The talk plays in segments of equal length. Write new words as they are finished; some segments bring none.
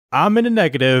I'm in the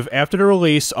negative after the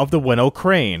release of the Ueno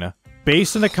Crane.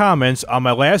 Based on the comments on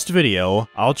my last video,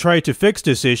 I'll try to fix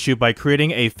this issue by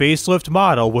creating a facelift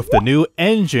model with the new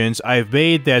engines I've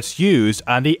made that's used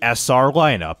on the SR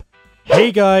lineup.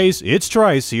 Hey guys, it's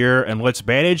TRIZE here, and let's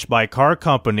manage my car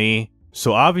company.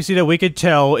 So obviously that we can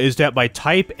tell is that my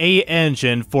Type A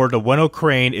engine for the Ueno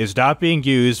Crane is not being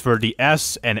used for the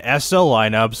S and SL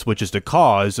lineups, which is the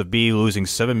cause of me losing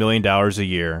 $7 million a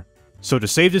year. So to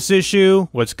save this issue,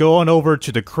 let's go on over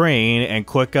to the crane and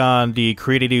click on the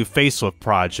create a new facelift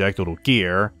project, little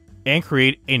gear, and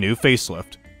create a new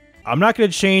facelift. I'm not going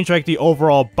to change like the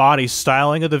overall body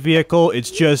styling of the vehicle,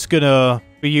 it's just going to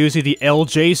be using the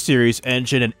LJ series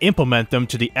engine and implement them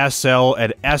to the SL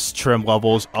and S trim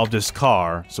levels of this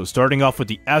car. So starting off with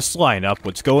the S lineup,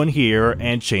 let's go in here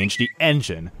and change the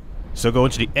engine. So go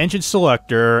into the engine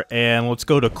selector and let's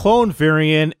go to clone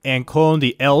variant and clone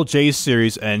the LJ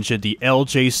series engine, the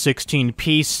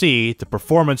LJ16PC, the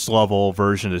performance level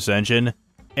version of this engine.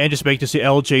 And just make this the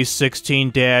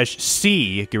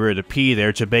LJ16-C, get rid of the P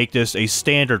there, to make this a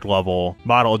standard level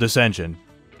model of this engine.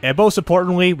 And most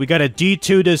importantly, we gotta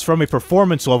detune this from a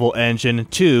performance level engine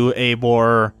to a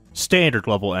more standard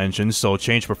level engine. So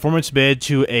change performance mid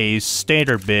to a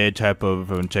standard mid type of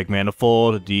intake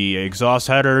manifold, the exhaust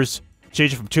headers,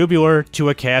 change it from tubular to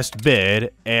a cast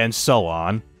mid, and so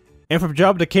on. And from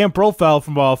dropping the cam profile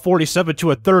from a 47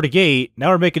 to a 38,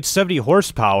 now we're making 70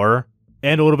 horsepower,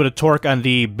 and a little bit of torque on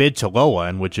the mid to low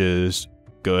end, which is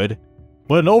good.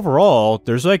 But overall,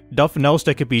 there's like nothing else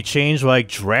that could be changed like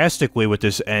drastically with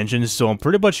this engine, so I'm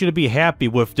pretty much going to be happy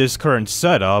with this current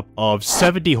setup of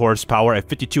 70 horsepower at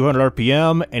 5200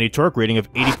 RPM and a torque rating of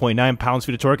 80.9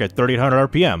 pounds-feet of torque at 3800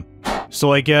 RPM.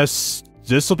 So I guess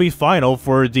this will be final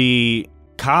for the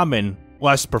common,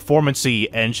 less performance-y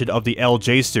engine of the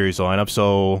LJ series lineup.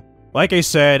 So like I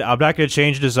said, I'm not going to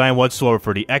change the design whatsoever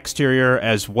for the exterior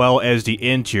as well as the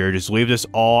interior. Just leave this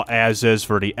all as is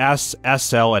for the S,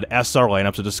 SL, and SR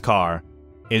lineups of this car.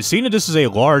 And seeing that this is a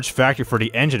large factory for the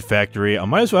engine factory, I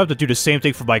might as well have to do the same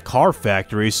thing for my car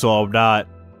factory, so I'm not...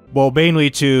 Well, mainly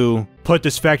to put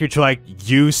this factory to, like,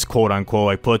 use, quote-unquote,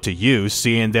 like, put it to use,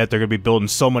 seeing that they're going to be building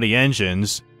so many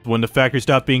engines when the factory's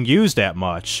not being used that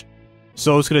much.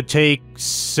 So it's going to take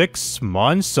 6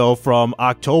 months, so from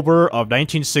October of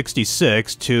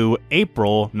 1966 to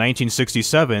April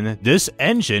 1967, this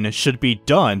engine should be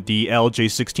done, the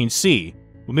LJ16C.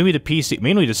 Well, maybe the PC,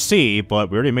 mainly the C,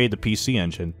 but we already made the PC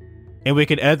engine. And we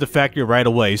can add the factory right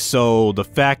away, so the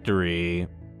factory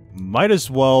might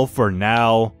as well, for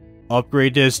now,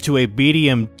 upgrade this to a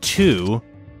medium 2.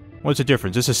 What's the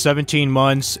difference? This is 17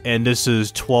 months, and this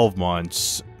is 12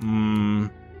 months.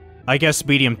 I guess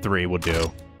medium 3 will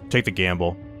do. Take the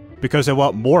gamble. Because I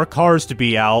want more cars to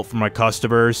be out for my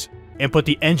customers and put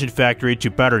the engine factory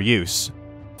to better use.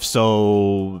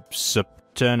 So,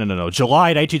 July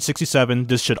 1967,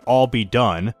 this should all be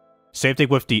done. Same thing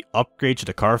with the upgrade to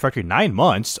the car factory. 9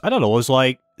 months? I don't know, it was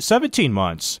like 17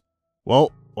 months.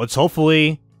 Well, let's hope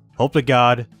to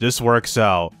God this works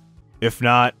out. If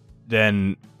not,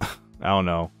 then, I don't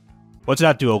know. Let's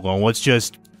not do it alone, let's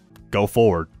just go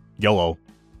forward. YOLO.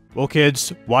 Well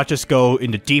kids, watch us go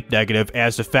into deep negative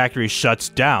as the factory shuts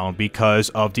down because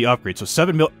of the upgrade. So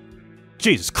 7 mil-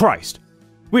 Jesus Christ!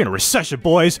 We're in a recession,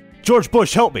 boys! George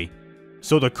Bush, help me!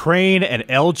 So the Crane and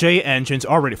LJ engines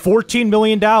are ready. $14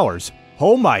 million!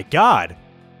 Oh my god!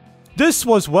 This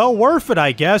was well worth it,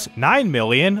 I guess. 9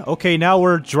 million. Okay, now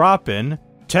we're dropping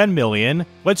 10 million.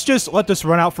 Let's just let this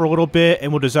run out for a little bit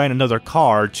and we'll design another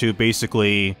car to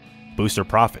basically boost our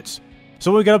profits.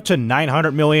 So when we get up to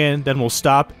 900 million, then we'll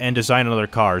stop and design another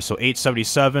car. So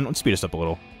 877, let's speed this up a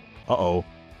little.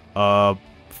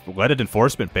 Leaded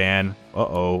enforcement ban.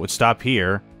 Let's stop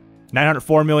here.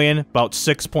 904 million, about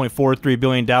 $6.43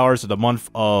 billion in the month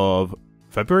of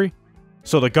February.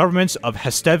 So the governments of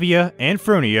Hestivia and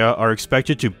Frunia are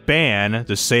expected to ban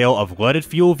the sale of leaded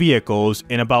fuel vehicles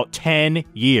in about 10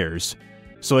 years.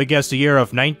 So I guess the year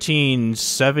of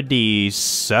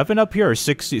 1977 up here, or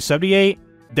 78?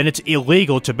 Then it's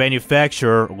illegal to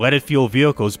manufacture leaded fuel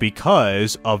vehicles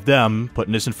because of them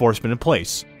putting this enforcement in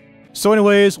place. So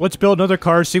anyways, let's build another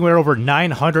car, seeing we're over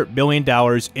 $900 million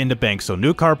in the bank. So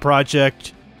new car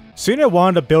project. Seeing I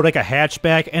wanted to build like a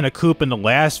hatchback and a coupe in the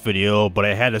last video, but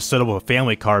I had to set up a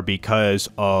family car because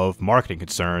of marketing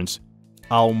concerns.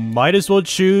 I might as well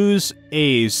choose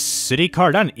a city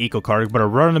car, not an eco car, but a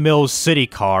run-of-the-mill city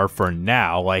car for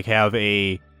now. Like have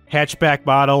a hatchback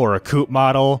model or a coupe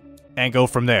model. And go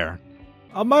from there.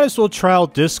 I might as well try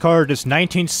out this car, this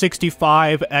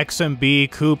 1965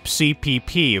 XMB Coupe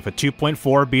CPP with a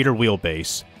 2.4 meter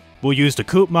wheelbase. We'll use the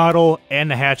coupe model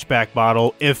and the hatchback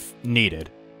model if needed.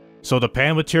 So the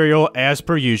panel material, as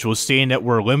per usual, seeing that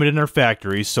we're limited in our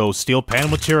factory, so steel panel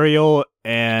material,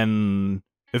 and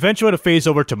eventually to phase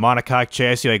over to monocoque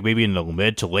chassis, like maybe in the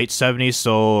mid to late 70s,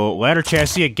 so ladder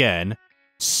chassis again,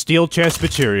 steel chassis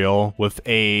material with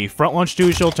a front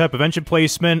longitudinal type of engine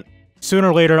placement. Sooner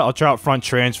or later, I'll try out front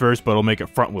transfers, but it'll make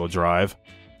it front-wheel drive.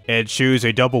 And choose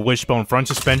a double wishbone front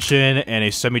suspension and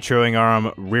a semi-trailing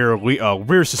arm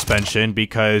rear suspension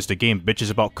because the game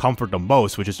bitches about comfort the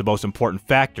most, which is the most important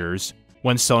factors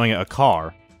when selling a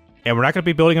car. And we're not going to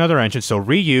be building another engine, so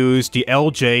reuse the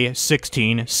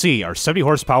LJ16C, our 70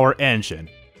 horsepower engine.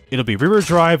 It'll be rear-wheel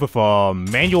drive with a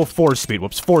manual 4-speed,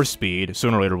 whoops, 4-speed,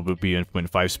 sooner or later we'll be in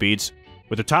 5 speeds,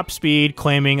 with the top speed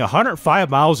claiming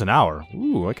 105 miles an hour.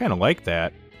 Ooh, I kind of like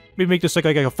that. Maybe make this like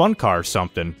a fun car or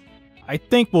something. I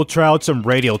think we'll try out some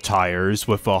radial tires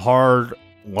with a hard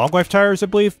long life tires, I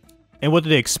believe. And what do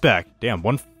they expect? Damn,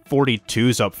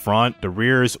 142s up front, the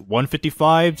rear's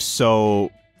 155, so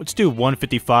let's do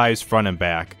 155s front and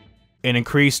back. And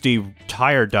increase the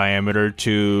tire diameter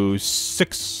to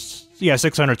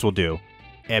 600s will do.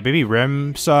 And maybe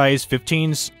rim size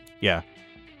 15s? Yeah.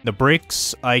 The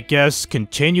brakes, I guess,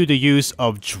 continue the use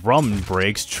of drum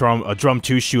brakes, a drum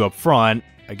 2-shoe up front,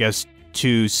 I guess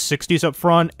 2 60s up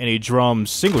front, and a drum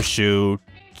single shoe,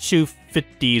 2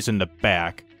 50s in the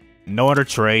back. No under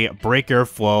tray, brake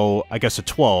airflow, I guess a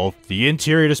 12. The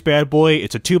interior of this bad boy,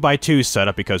 it's a 2x2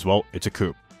 setup because, well, it's a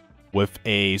coupe. With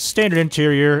a standard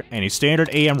interior and a standard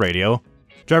AM radio.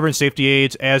 Driver and safety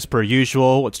aids, as per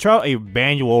usual. Let's try out a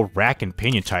manual rack and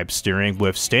pinion type steering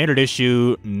with standard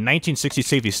issue 1960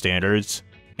 safety standards.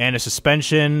 And a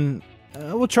suspension,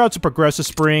 we'll try out some progressive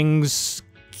springs,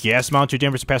 gas mount 2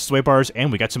 dampers, pass sway bars, and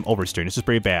we got some oversteering. This is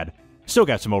pretty bad. Still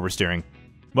got some oversteering.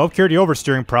 Well, cured the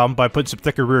oversteering problem by putting some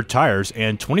thicker rear tires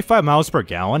and 25 miles per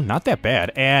gallon. Not that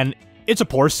bad. And it's a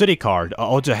poor city car.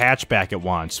 Oh, it's a hatchback it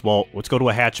wants. Well, let's go to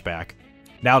a hatchback.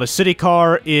 Now, the city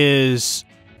car is,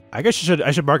 I guess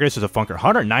I should market this as a funker.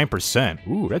 109%.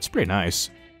 Ooh, that's pretty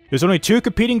nice. There's only 2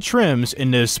 competing trims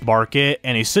in this market,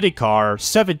 and a city car,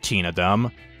 17 of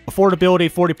them.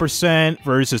 Affordability, 40%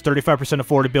 versus 35%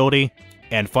 affordability.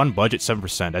 And fun budget,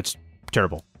 7%. That's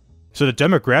terrible. So the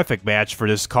demographic match for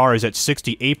this car is at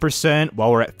 68%,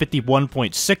 while we're at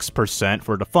 51.6%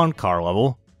 for the fun car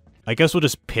level. I guess we'll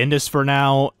just pin this for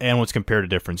now, and let's compare the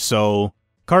difference. So,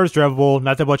 car is drivable,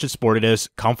 not that much it's sportiness.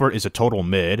 Comfort is a total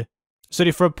mid.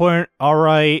 City footprint,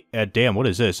 alright. Damn, what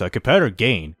is this? A competitor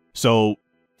gain. So,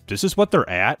 this is what they're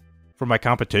at for my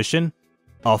competition.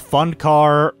 A fun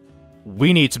car,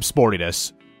 we need some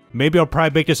sportiness. Maybe I'll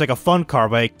probably make this like a fun car,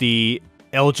 like the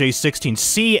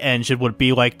LJ16C engine would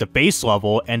be like the base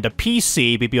level, and the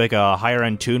PC, maybe like a higher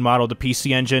end tune model of the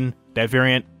PC engine, that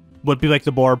variant, would be like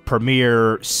the more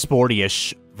premier,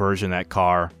 sporty-ish version of that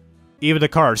car. Even the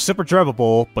car is super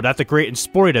drivable, but not the great in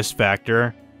sportiness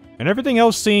factor, and everything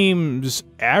else seems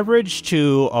average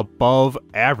to above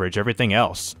average, everything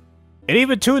else. And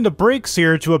even tuned the brakes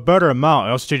here to a better amount.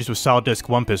 I also changed this with solid disc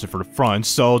 1 piston for the front,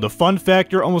 so the fun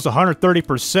factor almost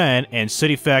 130%, and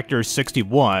city factor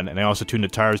 61, and I also tuned the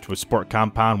tires to a sport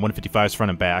compound 155s front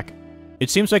and back.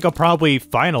 It seems like I'll probably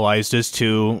finalize this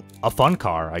to a fun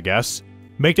car, I guess.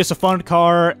 Make this a fun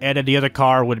car, and then the other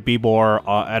car would be more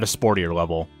at a sportier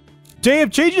level. Damn,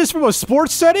 changing this from a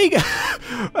sports setting?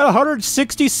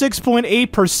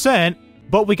 166.8%,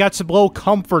 but we got some low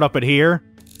comfort up in here.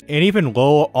 And even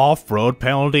low off-road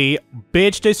penalty.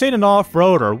 Bitch, they say an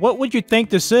off-roader. What would you think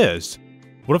this is?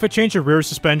 What if I change the rear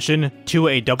suspension to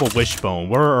a double wishbone?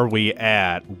 Where are we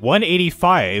at?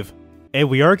 185. And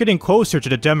we are getting closer to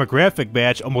the demographic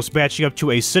match, almost matching up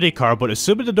to a city car, but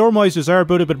assuming the normalized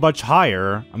desirability would be much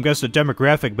higher, I'm guessing the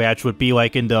demographic match would be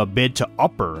like in the mid to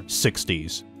upper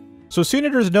 60s. So seeing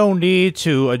that there's no need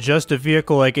to adjust the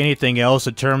vehicle like anything else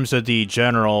in terms of the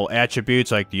general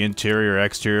attributes like the interior,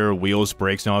 exterior, wheels,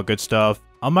 brakes, and all good stuff,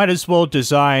 I might as well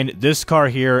design this car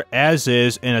here as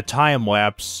is in a time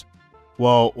lapse.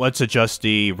 Well, let's adjust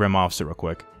the rim offset real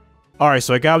quick. Alright,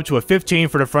 so I got up to a 15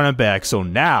 for the front and back, so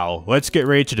now let's get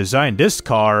ready to design this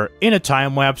car in a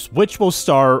time lapse, which will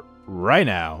start right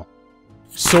now.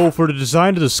 So for the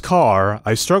design of this car,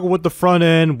 I struggled with the front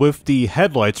end with the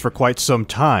headlights for quite some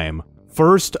time.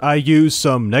 First, I used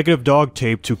some negative dog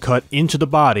tape to cut into the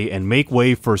body and make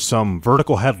way for some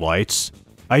vertical headlights.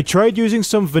 I tried using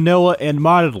some vanilla and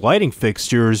modded lighting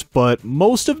fixtures, but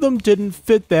most of them didn't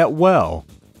fit that well.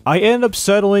 I ended up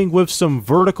settling with some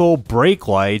vertical brake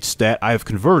lights that I've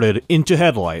converted into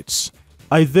headlights.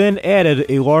 I then added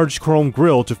a large chrome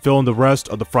grille to fill in the rest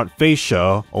of the front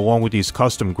fascia, along with these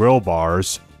custom grille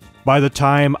bars. By the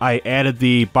time I added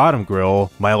the bottom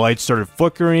grille, my lights started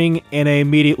flickering, and I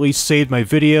immediately saved my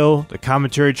video, the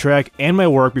commentary track, and my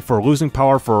work before losing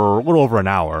power for a little over an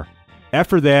hour.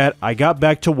 After that, I got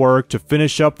back to work to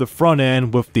finish up the front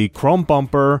end with the chrome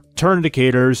bumper, turn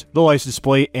indicators, the license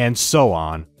plate, and so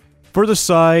on. For the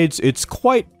sides, it's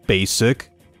quite basic.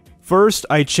 First,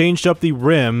 I changed up the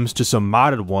rims to some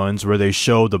modded ones where they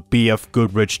show the BF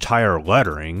Goodrich tire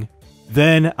lettering.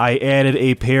 Then, I added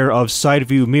a pair of side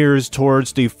view mirrors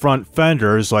towards the front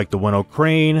fenders like the Ueno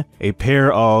Crane, a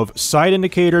pair of side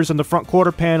indicators on the front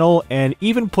quarter panel, and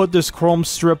even put this chrome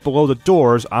strip below the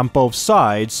doors on both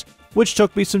sides, which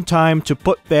took me some time to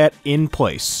put that in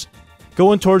place.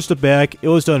 Going towards the back, it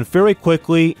was done very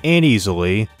quickly and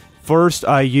easily. First,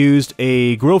 I used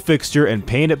a grille fixture and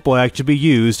painted it black to be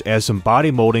used as some body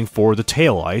molding for the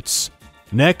taillights.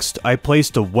 Next, I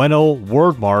placed the Ueno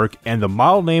word mark and the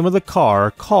model name of the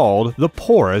car called the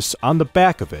Porous on the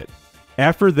back of it.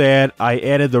 After that, I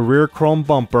added the rear chrome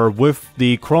bumper with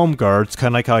the chrome guards,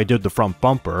 kind of like how I did the front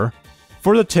bumper.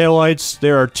 For the taillights,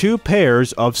 there are two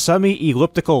pairs of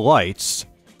semi-elliptical lights.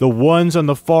 The ones on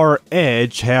the far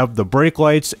edge have the brake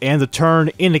lights and the turn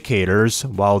indicators,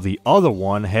 while the other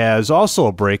one has also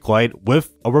a brake light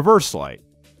with a reverse light.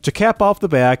 To cap off the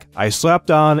back, I slapped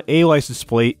on a license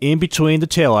plate in between the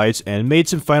taillights and made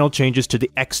some final changes to the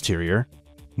exterior.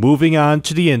 Moving on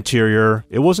to the interior,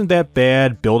 it wasn't that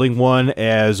bad building one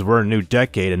as we're in a new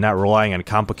decade and not relying on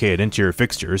complicated interior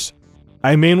fixtures.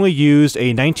 I mainly used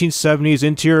a 1970s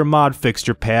interior mod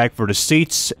fixture pack for the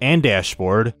seats and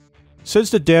dashboard.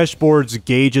 Since the dashboard's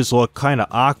gauges look kinda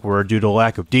awkward due to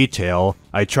lack of detail,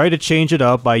 I tried to change it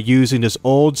up by using this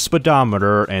old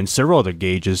speedometer and several other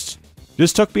gauges.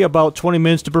 This took me about 20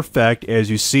 minutes to perfect, as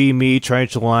you see me trying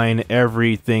to line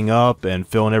everything up and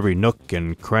fill in every nook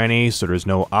and cranny so there's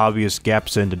no obvious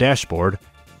gaps in the dashboard.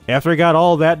 After I got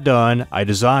all that done, I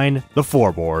designed the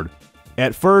floorboard.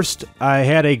 At first, I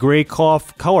had a gray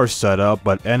cloth color setup,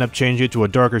 but ended up changing it to a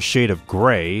darker shade of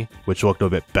gray, which looked a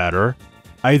bit better.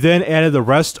 I then added the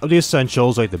rest of the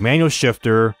essentials like the manual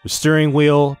shifter, the steering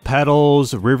wheel,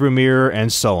 pedals, rearview mirror,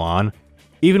 and so on.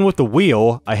 Even with the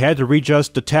wheel, I had to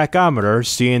readjust the tachometer,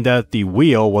 seeing that the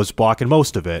wheel was blocking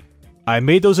most of it. I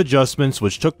made those adjustments,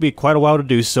 which took me quite a while to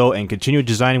do so, and continued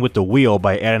designing with the wheel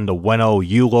by adding the Ueno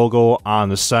U logo on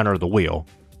the center of the wheel.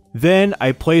 Then,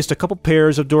 I placed a couple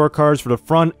pairs of door cards for the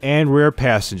front and rear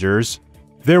passengers.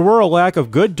 There were a lack of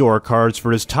good door cards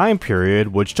for this time period,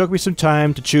 which took me some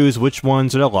time to choose which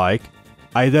ones that I like.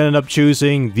 I then ended up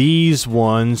choosing these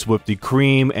ones with the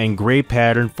cream and gray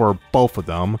pattern for both of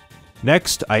them.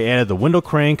 Next, I added the window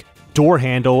crank, door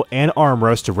handle, and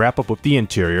armrest to wrap up with the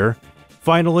interior.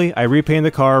 Finally, I repainted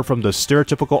the car from the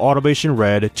stereotypical automation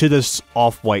red to this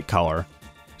off-white color.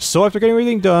 So after getting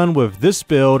everything done with this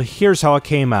build, here's how it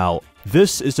came out.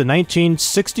 This is the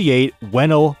 1968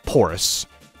 Ueno Porous.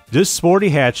 This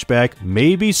sporty hatchback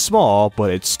may be small,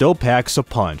 but it still packs a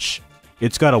punch.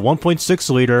 It's got a 1.6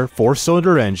 liter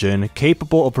 4-cylinder engine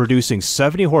capable of producing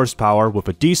 70 horsepower with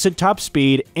a decent top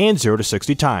speed and 0 to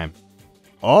 60 time.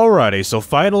 Alrighty, so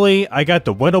finally, I got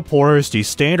the Ueno Porous, the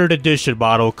standard edition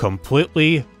model,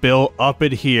 completely built up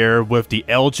in here with the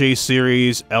LJ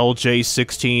series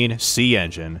LJ16C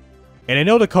engine. And I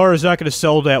know the car is not going to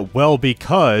sell that well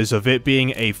because of it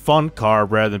being a fun car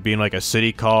rather than being like a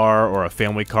city car or a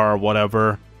family car or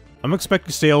whatever. I'm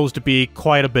expecting sales to be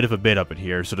quite a bit of a bid up in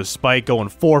here, so despite going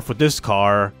forth with this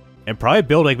car, and probably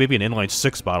building maybe an inline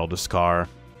 6 model of this car,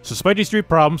 so despite these three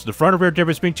problems, the front and rear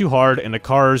difference being too hard, and the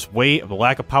car's weight of the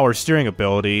lack of power steering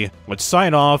ability, let's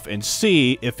sign off and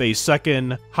see if a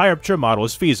second higher up trim model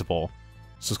is feasible.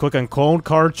 So let's click on clone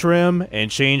car trim and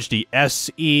change the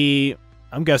SE,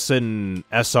 I'm guessing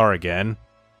SR again.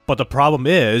 But the problem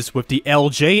is, with the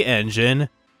LJ engine,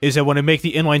 is that when I make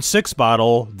the inline 6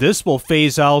 model, this will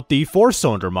phase out the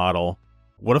 4-cylinder model.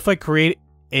 What if I create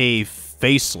a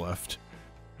facelift?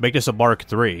 Make this a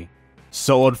Mark III.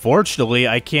 So unfortunately,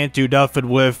 I can't do nothing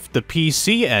with the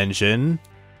PC engine,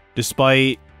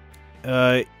 despite,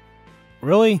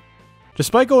 really?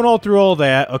 Despite going all through all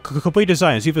that, a complete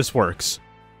design, see if this works.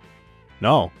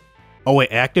 No. Oh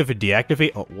wait, active and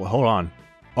deactivate? Oh, well, hold on.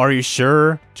 Are you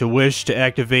sure to wish to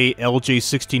activate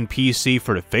LJ16 PC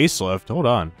for the facelift? Hold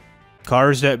on.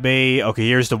 Cars that may... Okay,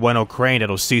 here's the Ueno Crane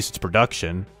that'll cease its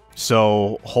production.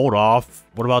 So, hold off.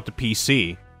 What about the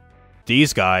PC?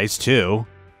 These guys, too.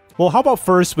 Well, how about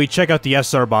first we check out the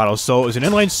SR model? So, is an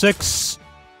inline 6...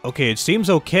 Okay, it seems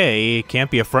okay. It can't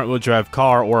be a front-wheel drive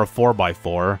car or a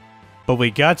 4x4. But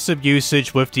we got some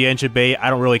usage with the engine bay. I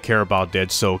don't really care about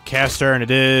that. So, cast iron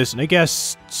it is. And I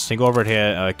guess single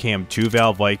overhead cam 2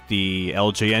 valve like the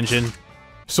LJ engine.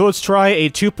 So let's try a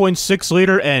 2.6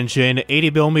 liter engine,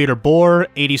 80mm bore,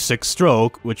 86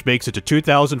 stroke, which makes it to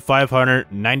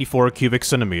 2,594 cubic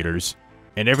centimeters.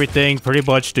 And everything pretty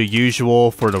much the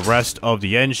usual for the rest of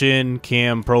the engine,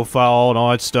 cam profile, and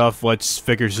all that stuff. Let's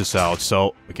figure this out.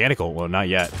 So, mechanical, well, not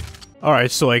yet.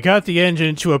 Alright, so I got the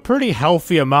engine to a pretty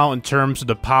healthy amount in terms of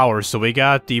the power. So we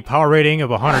got the power rating of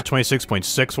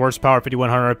 126.6 horsepower,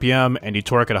 5,100 RPM, and the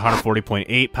torque at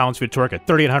 140.8 pounds-feet of torque at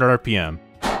 3,800 RPM.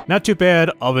 Not too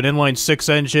bad of an inline 6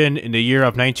 engine in the year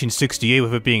of 1968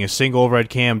 with it being a single overhead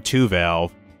cam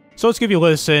 2-valve. So let's give you a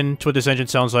listen to what this engine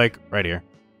sounds like right here.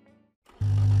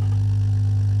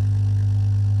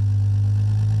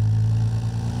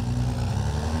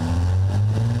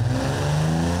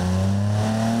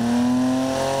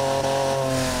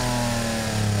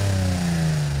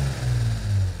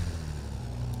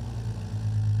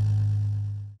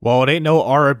 While it ain't no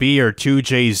RB or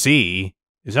 2JZ,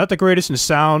 it's not the greatest in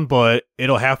sound, but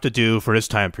it'll have to do for this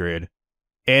time period.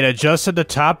 And adjusted the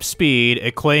top speed,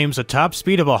 it claims a top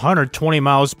speed of 120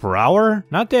 miles per hour.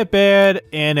 Not that bad,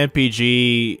 and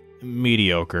MPG,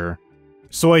 mediocre.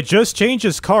 So I just changed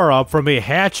this car up from a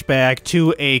hatchback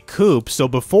to a coupe. So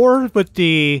before, with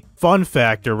the fun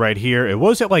factor right here, it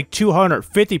was at like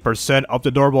 250% of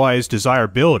the normalized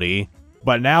desirability.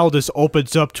 But now this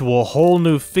opens up to a whole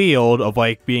new field of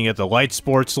like being at the light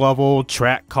sports level,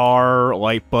 track car,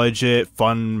 light budget,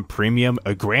 fun, premium,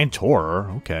 a grand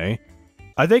tourer, okay.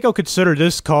 I think I'll consider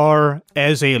this car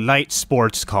as a light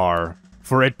sports car,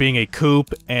 for it being a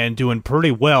coupe and doing pretty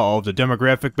well. The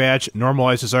demographic match,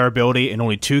 normalized desirability, and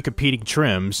only 2 competing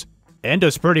trims, and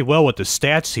does pretty well with the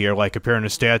stats here, like comparing the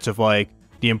stats of like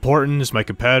the importance, my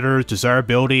competitors,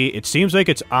 desirability. It seems like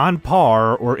it's on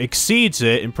par or exceeds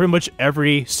it in pretty much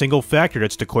every single factor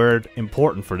that's declared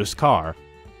important for this car.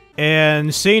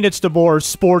 And seeing it's the more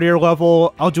sportier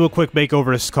level, I'll do a quick makeover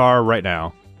of this car right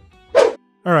now.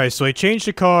 Alright, so I changed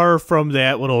the car from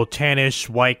that little tannish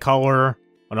white color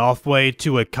an off-white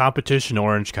to a competition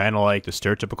orange, kind of like the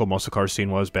stereotypical muscle car scene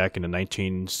was back in the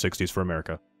 1960s for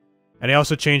America. And I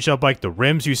also changed up like the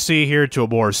rims you see here to a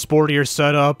more sportier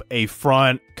setup, a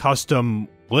front custom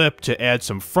lip to add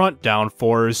some front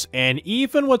downforce, and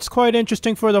even what's quite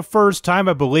interesting for the first time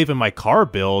I believe in my car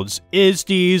builds is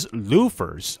these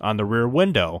louvers on the rear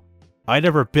window. I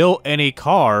never built any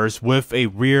cars with a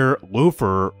rear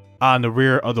louver on the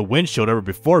rear of the windshield ever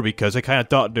before because I kind of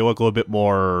thought they look a little bit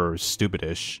more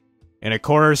stupidish. And of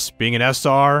course, being an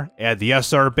SR, add the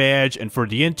SR badge, and for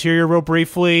the interior real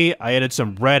briefly, I added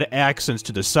some red accents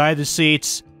to the side of the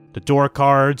seats, the door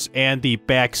cards, and the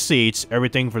back seats.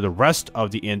 Everything for the rest of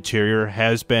the interior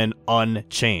has been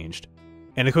unchanged.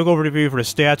 And a quick overview for the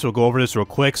stats, we'll go over this real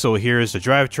quick. So here's the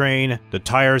drivetrain, the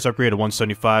tires upgraded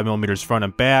 175mm front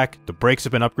and back, the brakes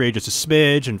have been upgraded just a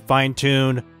smidge and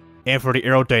fine-tuned, and for the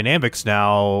aerodynamics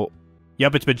now,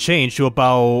 yep, it's been changed to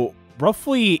about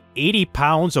roughly 80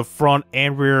 pounds of front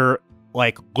and rear,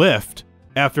 like, lift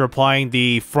after applying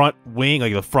the front wing,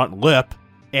 like the front lip,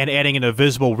 and adding an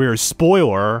invisible rear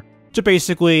spoiler to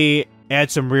basically add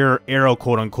some rear aero,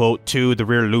 quote-unquote, to the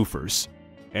rear louvers.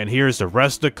 And here's the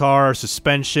rest of the car,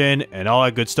 suspension, and all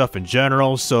that good stuff in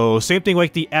general. So same thing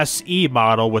like the SE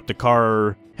model with the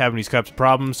car having these types of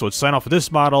problems. So let's sign off with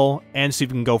this model and see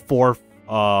if we can go for,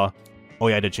 oh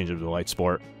yeah, I did change it to the light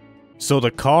sport. So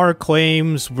the car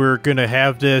claims we're gonna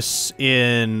have this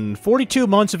in 42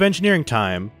 months of engineering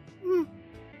time.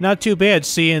 Not too bad,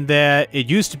 seeing that it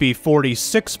used to be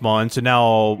 46 months and now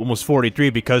almost 43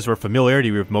 because of our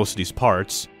familiarity with most of these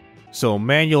parts. So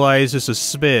manualize this a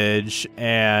smidge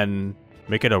and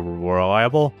make it a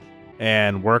reliable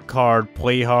and work hard,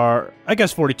 play hard. I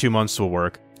guess 42 months will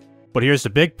work. But here's the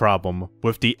big problem.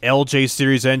 With the LJ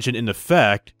series engine in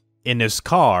effect in this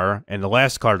car and the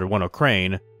last car, the Ueno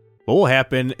Crane, what will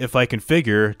happen if I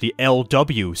configure the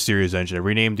LW series engine? I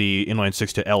renamed the inline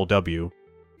 6 to LW.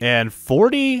 And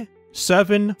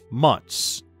 47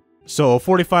 months. So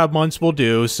 45 months will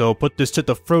do, so put this to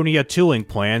the Fronia tooling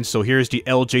plan. So here's the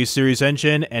LJ series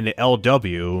engine and the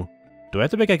LW. Do I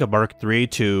have to make like a Mark III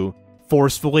to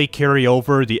forcefully carry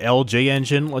over the LJ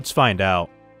engine? Let's find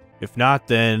out. If not,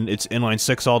 then it's inline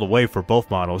 6 all the way for both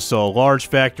models. So large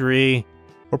factory.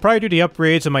 We'll probably do the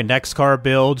upgrades in my next car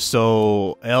build,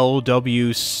 so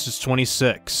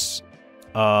LW26.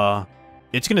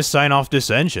 It's gonna sign off this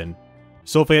engine.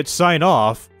 So if I hit sign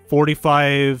off,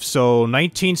 45, so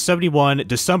 1971,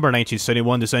 December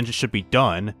 1971, this engine should be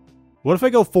done. What if I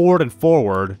go forward and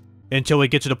forward until we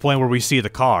get to the point where we see the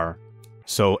car?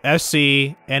 So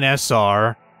SE and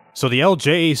SR, so the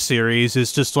LJ series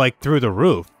is just like through the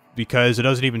roof, because it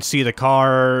doesn't even see the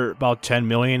car, about 10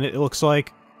 million it looks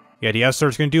like. Yeah, the SR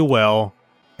is going to do well.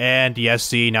 And the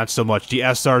SC, not so much. The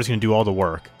SR is going to do all the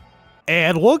work.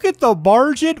 And look at the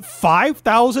margin,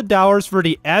 $5,000 for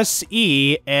the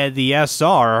SE and the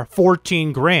SR,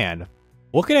 14 grand.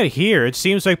 Looking at here, it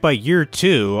seems like by year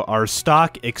 2, our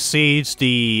stock exceeds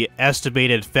the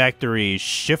estimated factory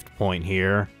shift point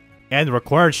here, and the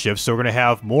required shift, so we're going to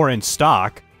have more in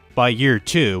stock by year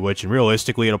 2, which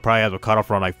realistically, it'll probably have a cutoff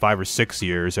around like 5 or 6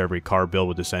 years every car build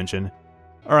with this engine.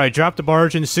 Alright, drop the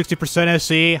margin, 60%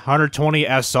 SE, 120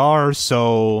 SR,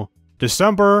 so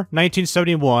December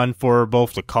 1971 for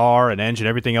both the car and engine,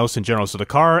 everything else in general. So the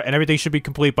car and everything should be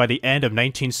complete by the end of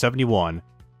 1971.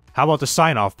 How about the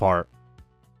sign-off part?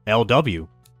 LW.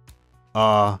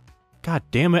 God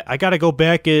damn it, I gotta go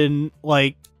back and,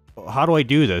 like, how do I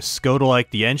do this? Go to,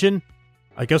 like, the engine?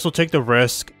 I guess we'll take the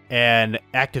risk and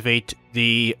activate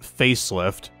the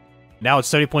facelift. Now it's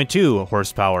 70.2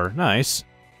 horsepower. Nice.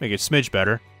 Make it a smidge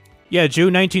better. Yeah,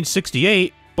 June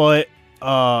 1968, but,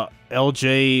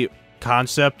 LJ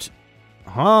concept?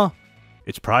 Huh?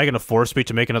 It's probably gonna force me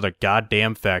to make another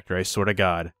goddamn factory, I swear to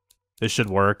God. This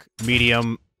should work.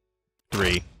 Medium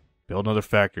 3. Build another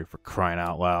factory for crying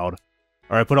out loud.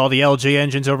 Alright, put all the LJ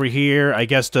engines over here. I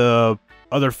guess the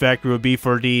other factory would be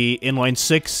for the inline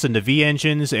 6 and the V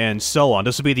engines and so on.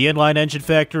 This will be the inline engine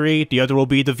factory. The other will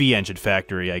be the V engine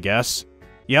factory, I guess.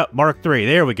 Yep, Mark III.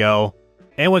 There we go.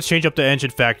 And let's change up the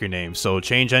engine factory name. So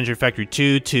change engine factory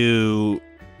 2 to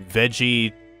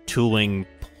Veggie Tooling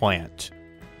Plant.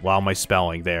 Wow, my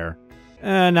spelling there.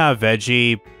 Not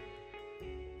veggie.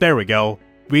 There we go.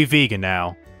 We vegan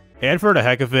now. And for the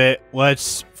heck of it,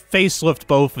 let's facelift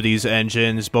both of these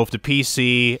engines, both the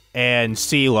PC and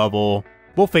C level.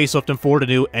 We'll facelift them for the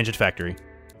new engine factory.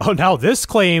 Oh, now this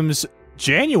claims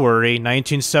January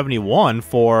 1971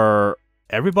 for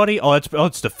everybody. Oh,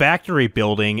 it's the factory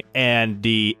building and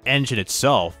the engine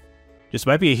itself. This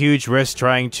might be a huge risk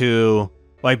trying to,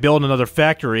 like, build another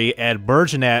factory and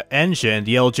merging that engine,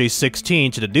 the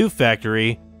LJ16, to the new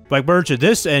factory. Like, merging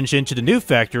this engine to the new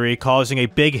factory, causing a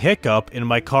big hiccup in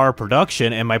my car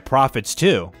production and my profits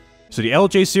too. So the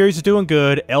LJ series is doing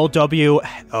good. LW,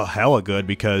 oh, hella good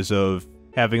because of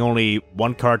having only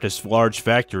one car at this large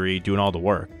factory doing all the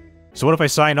work. So what if I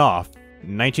sign off?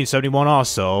 1971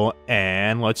 also,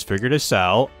 and let's figure this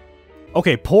out.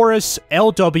 Okay, Porous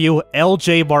LW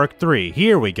LJ Mark III.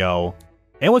 Here we go.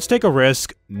 And let's take a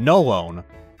risk. No loan.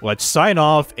 Let's sign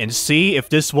off and see if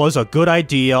this was a good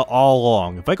idea all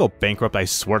along. If I go bankrupt, I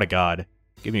swear to God.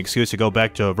 Give me an excuse to go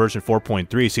back to version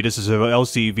 4.3. See, this is a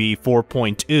LCV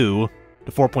 4.2.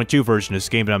 The 4.2 version of this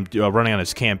game that I'm running on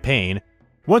this campaign.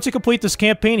 Once I complete this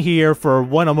campaign here for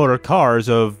Ueno Motor Cars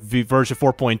of version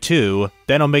 4.2,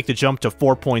 then I'll make the jump to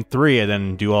 4.3 and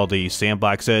then do all the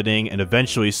sandbox editing and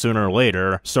eventually, sooner or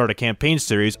later, start a campaign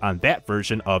series on that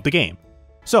version of the game.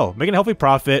 So, making a healthy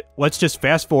profit, let's just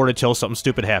fast forward until something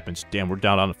stupid happens. Damn, we're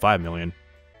down to 5 million.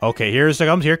 Okay,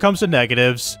 here comes the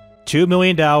negatives. $2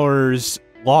 million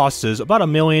losses, about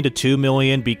 $1 million to $2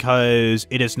 million because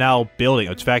it is now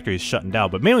building, its factory is shutting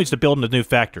down, but mainly it's to building a new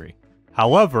factory.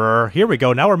 However, here we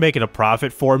go, now we're making a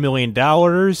profit, $4 million.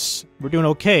 We're doing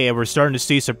okay, and we're starting to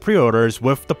see some pre-orders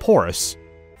with the Porous.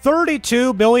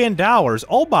 $32 million,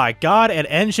 oh my God, an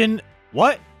engine,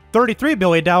 what? $33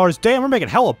 million, damn, we're making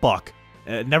hella buck.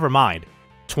 Never mind.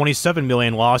 27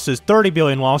 million losses, 30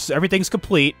 billion losses, everything's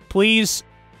complete. Please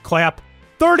clap.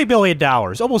 $30 billion,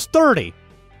 almost 30.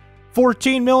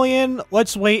 14 million,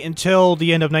 let's wait until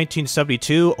the end of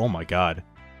 1972. Oh my God.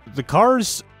 The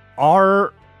cars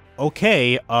are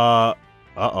okay.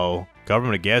 Uh-oh.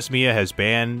 Government of Gasmia has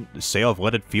banned the sale of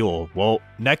leaded fuel. Well,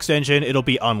 next engine, it'll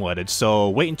be unleaded, so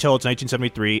wait until it's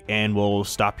 1973 and we'll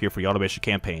stop here for the automation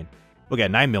campaign. Look at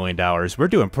 $9 million. We're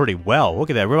doing pretty well. Look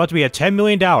at that. We're about to be at $10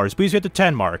 million. Please hit the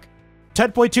 10 mark.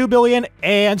 10.2 billion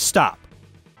and stop.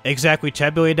 Exactly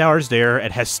 $10 billion there.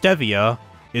 And Hestevia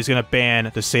is going to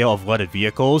ban the sale of leaded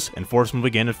vehicles. Enforcement will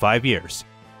begin in 5 years.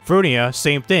 Frunia,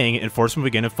 same thing. Enforcement will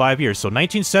begin in 5 years. So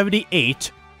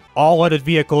 1978, all leaded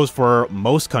vehicles for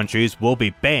most countries will be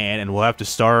banned and we'll have to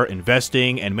start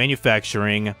investing and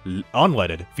manufacturing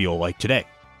unleaded fuel like today.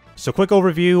 So quick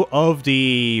overview of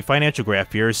the financial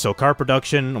graph here. So car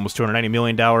production, almost $290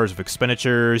 million of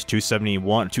expenditures,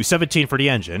 217 for the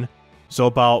engine. So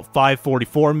about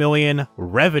 544 million.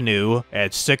 Revenue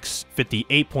at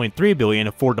 658.3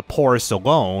 billion for the Porous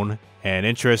alone. And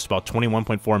interest, about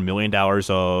 $21.4 million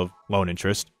of loan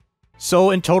interest.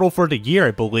 So in total for the year,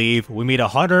 I believe, we made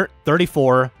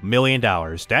 $134 million.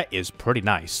 That is pretty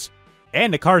nice.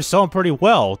 And the car's selling pretty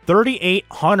well.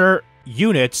 3,800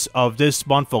 units of this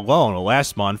month alone,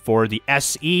 last month, for the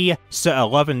SE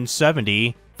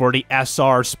 1170 for the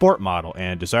SR Sport model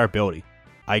and desirability.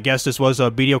 I guess this was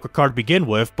a mediocre car to begin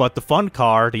with, but the fun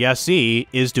car, the SE,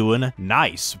 is doing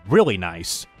nice. Really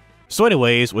nice. So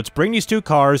anyways, let's bring these two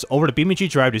cars over to BeamNG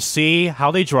Drive to see how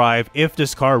they drive if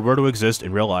this car were to exist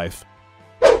in real life.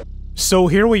 So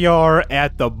here we are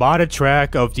at the modded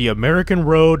track of the American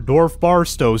Road, North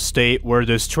Barstow State, where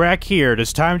this track here,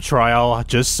 this time trial,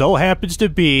 just so happens to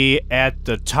be at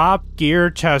the Top Gear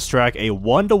test track, a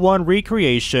 1-to-1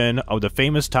 recreation of the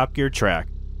famous Top Gear track.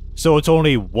 So it's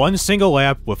only one single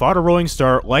lap without a rolling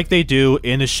start like they do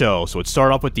in the show. So let's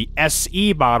start off with the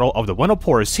SE model of the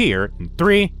Ueno here in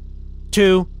 3,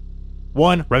 2,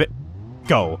 1, rev it,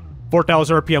 go.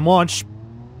 4,000 RPM launch,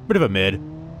 bit of a mid.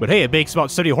 But hey, it makes about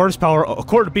 70 horsepower.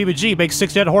 According to BeamNG, it makes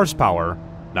 69 horsepower.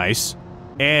 Nice.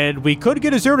 And we could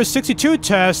get a 0 to 62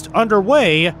 test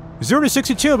underway. 0 to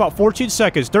 62 about 14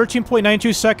 seconds.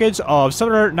 13.92 seconds of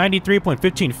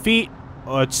 793.15 feet.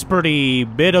 It's pretty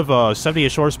mid of a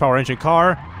 70-ish horsepower engine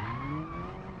car.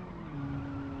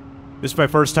 This is my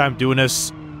first time doing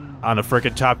this on a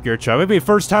freaking Top Gear track. Maybe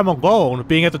first time alone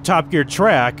being at the Top Gear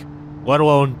track, let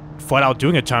alone flat out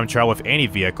doing a time trial with any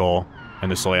vehicle in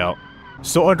this layout.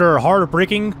 So under hard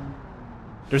braking,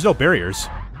 there's no barriers.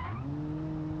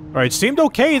 Alright, seemed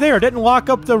okay there. Didn't lock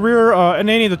up the rear and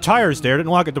any of the tires there.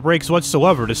 Didn't lock up the brakes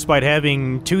whatsoever, despite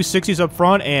having two 60s up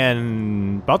front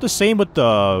and about the same with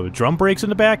the drum brakes in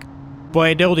the back. But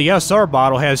I know the SR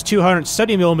model has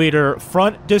 270mm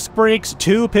front disc brakes,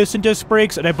 2 piston disc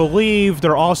brakes, and I believe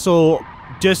they're also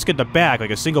disc in the back,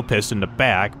 like a single piston in the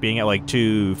back, being at like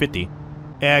 250.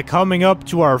 And coming up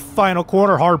to our final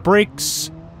corner, hard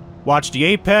brakes. Watch the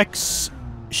apex,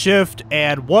 shift,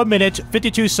 and 1 minute,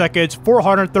 52 seconds,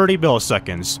 430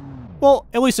 milliseconds. Well,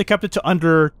 at least I kept it to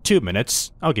under 2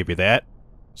 minutes. I'll give you that.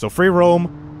 So free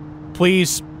roam.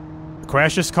 Please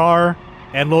crash this car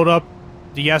and load up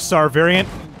the SR variant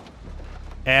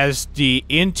as the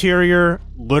interior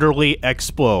literally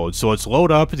explodes. So let's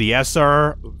load up the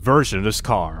SR version of this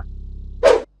car.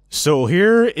 So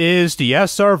here is the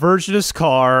SR version of this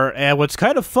car, and what's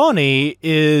kind of funny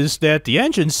is that the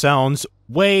engine sounds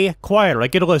way quieter.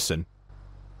 Like, get a listen.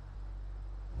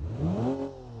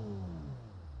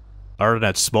 Other than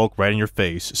that smoke right in your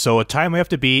face. So a time we have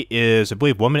to beat is, I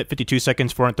believe, 1 minute 52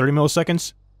 seconds, 430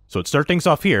 milliseconds. So let's start things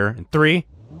off here in 3,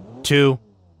 2,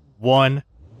 1,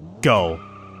 go.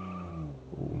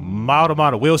 Mild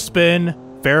amount of wheel spin.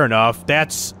 Fair enough.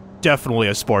 That's definitely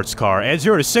a sports car. At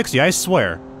 0 to 60, I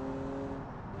swear.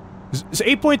 It's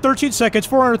 8.13 seconds,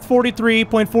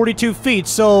 443.42 feet,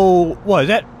 so, what, is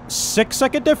that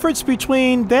 6-second difference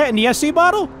between that and the SE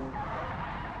model?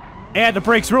 And the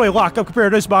brakes really lock up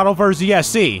compared to this model versus the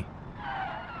SE.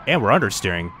 And we're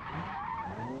understeering.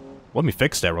 Let me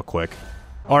fix that real quick.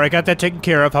 Alright, got that taken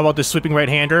care of. How about this sweeping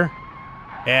right-hander?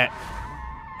 At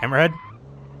Hammerhead?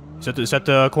 Is that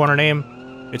the corner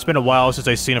name? It's been a while since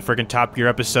I've seen a freaking Top Gear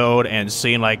episode and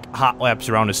seen, like, hot laps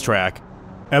around this track.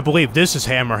 I believe this is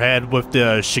Hammerhead with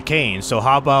the chicane, so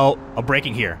how about a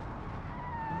braking here?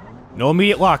 No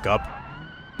immediate lockup,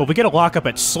 but we get a lockup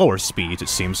at slower speeds, it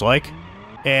seems like.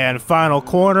 And final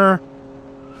corner,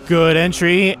 good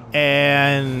entry,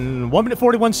 and 1 minute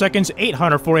 41 seconds,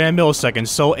 849 milliseconds,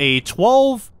 so a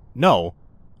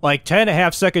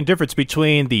 10.5 second difference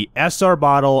between the SR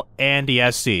model and the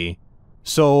SE.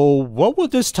 So what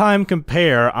would this time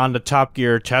compare on the Top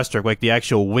Gear test track, like the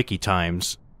actual wiki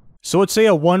times? So let's say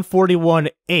a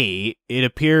 141.8, it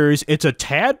appears it's a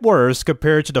tad worse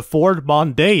compared to the Ford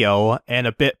Mondeo and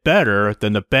a bit better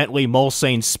than the Bentley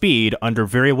Mulsanne Speed under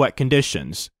very wet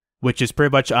conditions, which is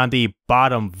pretty much on the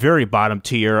bottom, very bottom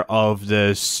tier of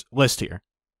this list here.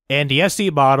 And the SE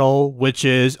model, which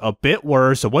is a bit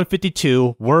worse, a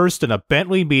 152, worse than a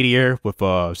Bentley Meteor with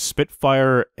a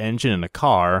Spitfire engine in the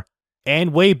car,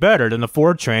 and way better than the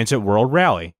Ford Transit World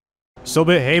Rally. So,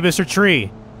 hey, Mr.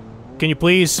 Tree. Can you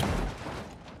please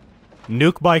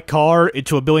nuke my car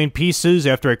into a billion pieces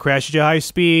after I crash at high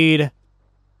speed?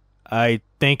 I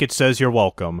think it says you're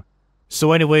welcome.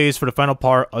 So anyways, for the final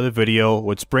part of the video,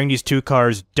 let's bring these two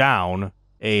cars down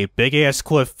a big-ass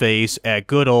cliff face at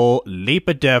good old leap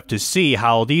of depth to see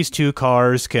how these two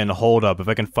cars can hold up. If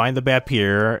I can find the map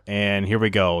here, and here we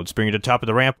go. Let's bring it to the top of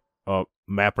the ramp.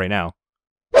 Map right now.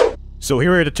 So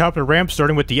here we're at the top of the ramp,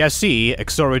 starting with the SE,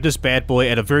 accelerate this bad boy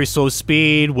at a very slow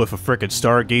speed with a frickin'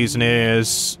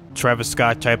 stargaziness, Travis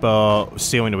Scott type of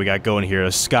ceiling that we got going here,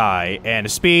 a sky, and a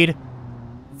speed,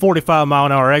 45 mile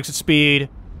an hour exit speed.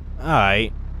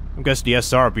 Alright, I'm guessing the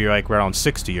SR will be like around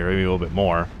 60 or maybe a little bit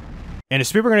more. And the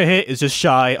speed we're gonna hit is just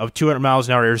shy of 200 miles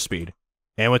an hour airspeed.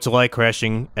 And what's it like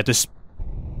crashing at this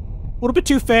a little bit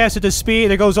too fast at this speed?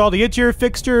 There goes all the interior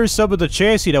fixtures, some of the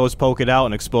chassis that was poking out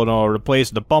and exploding all over the place,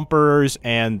 the bumpers,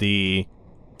 and the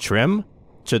trim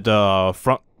to the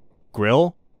front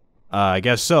grille? I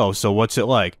guess so. So what's it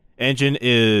like? Engine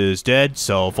is dead,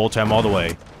 so full time all the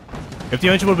way. If the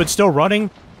engine would have been still running,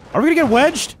 are we gonna get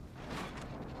wedged?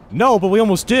 No, but we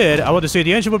almost did. I want to say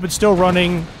the engine would have been still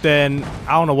running, then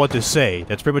I don't know what to say.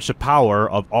 That's pretty much the power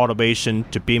of automation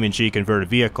to beam and G converted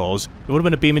vehicles. If it would have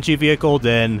been a beam and G vehicle,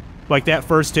 then like that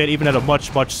first hit, even at a much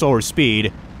slower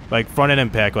speed, like front end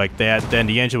impact like that, then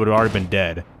the engine would have already been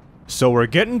dead. So we're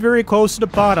getting very close to the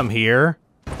bottom here.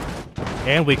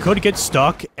 And we could get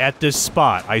stuck at this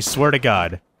spot, I swear to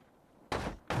God.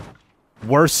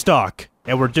 We're stuck,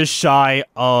 and we're just shy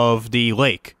of the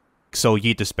lake. So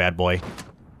yeet this bad boy.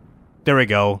 There we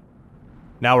go.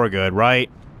 Now we're good, right?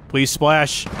 Please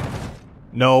splash.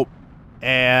 Nope.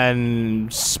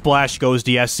 And splash goes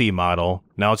the SC model.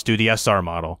 Now let's do the SR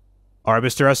model. Alright,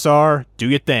 Mr. SR, do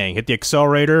your thing. Hit the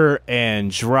accelerator and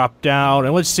drop down.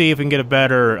 And let's see if we can get a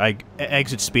better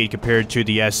exit speed compared to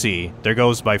the SC. There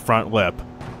goes my front lip.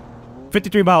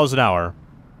 53 miles an hour.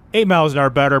 8 miles an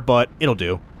hour better, but it'll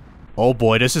do. Oh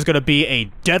boy, this is going to be a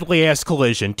deadly-ass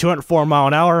collision. 204 mile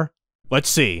an hour. Let's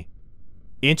see.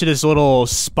 Into this little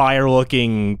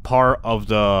spire-looking part of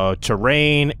the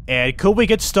terrain, and could we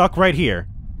get stuck right here?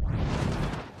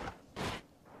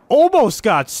 Almost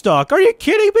got stuck. Are you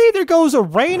kidding me? There goes a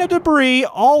rain of debris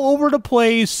all over the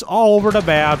place, all over the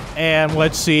map, and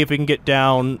let's see if we can get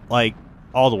down, like,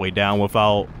 all the way down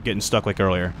without getting stuck like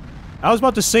earlier. I was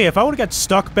about to say, if I would have got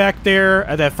stuck back there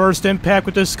at that first impact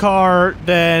with this car,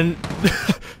 then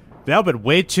that would have been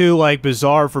way too, like,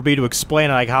 bizarre for me to explain,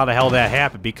 like, how the hell that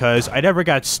happened, because I never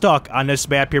got stuck on this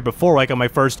map here before, like, on my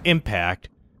first impact.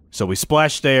 So we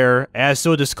splashed there, as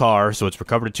so this car, so it's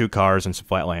recovered to 2 cars and some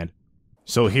flat land.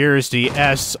 So here's the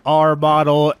SR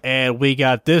model, and we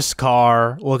got this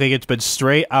car looking like it's been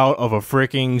straight out of a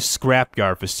freaking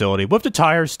scrapyard facility, with the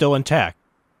tires still intact.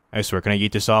 I swear, can I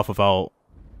yeet this off without...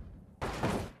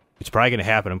 It's probably gonna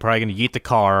happen. I'm probably gonna yeet the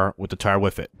car with the tire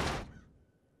with it.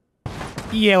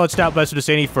 Yeah, let's not mess with this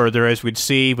any further. As we'd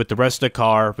see with the rest of the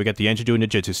car, we got the engine doing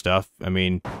ninjutsu stuff. I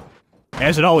mean,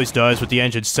 as it always does with the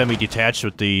engine semi-detached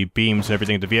with the beams and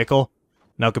everything of the vehicle.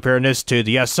 Now comparing this to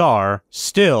the SR,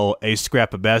 still a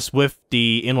scrap of mess with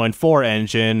the inline 4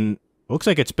 engine. Looks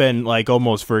like it's been like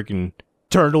almost freaking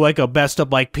turned to like a best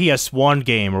of like PS1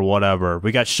 game or whatever.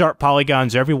 We got sharp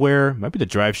polygons everywhere. Might be the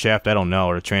drive shaft, I don't know,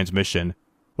 or the transmission.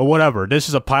 But whatever, this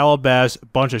is a pile of mess, a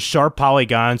bunch of sharp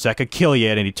polygons that could kill you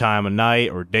at any time of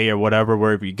night or day or whatever,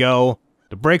 wherever you go.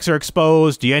 The brakes are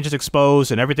exposed, the engine's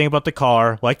exposed, and everything about the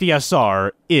car, like the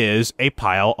SR, is a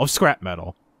pile of scrap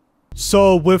metal.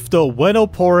 So with the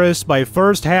Ueno Crane, my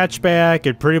first hatchback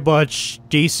and pretty much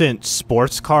decent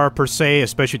sports car per se,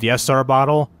 especially the SR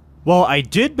model, well, I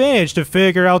did manage to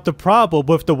figure out the problem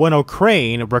with the Ueno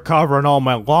Crane, recovering all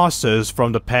my losses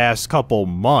from the past couple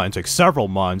months, like several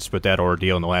months with that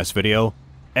ordeal in the last video.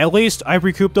 At least I've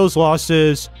recouped those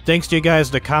losses, thanks to you guys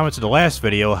in the comments in the last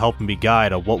video helping me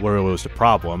guide on what really was the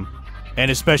problem. And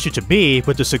especially to me,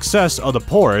 with the success of the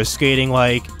Porous gaining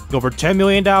like over $10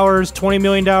 million, $20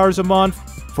 million a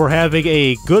month for having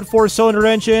a good 4-cylinder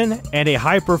engine and a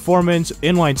high-performance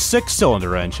inline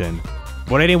 6-cylinder engine.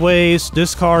 But anyways,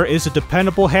 this car is a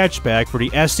dependable hatchback for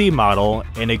the SE model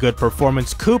and a good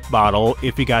performance coupe model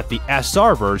if you got the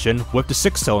SR version with the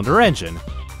 6-cylinder engine.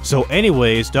 So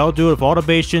anyways, that'll do it with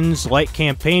Automation's Light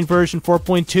Campaign version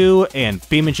 4.2 and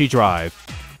Beam and G Drive.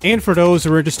 And for those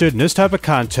who are interested in this type of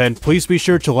content, please be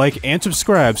sure to like and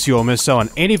subscribe so you won't miss out on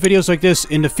any videos like this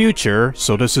in the future.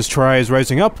 So this is TRIZE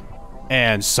Rising Up,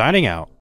 and signing out.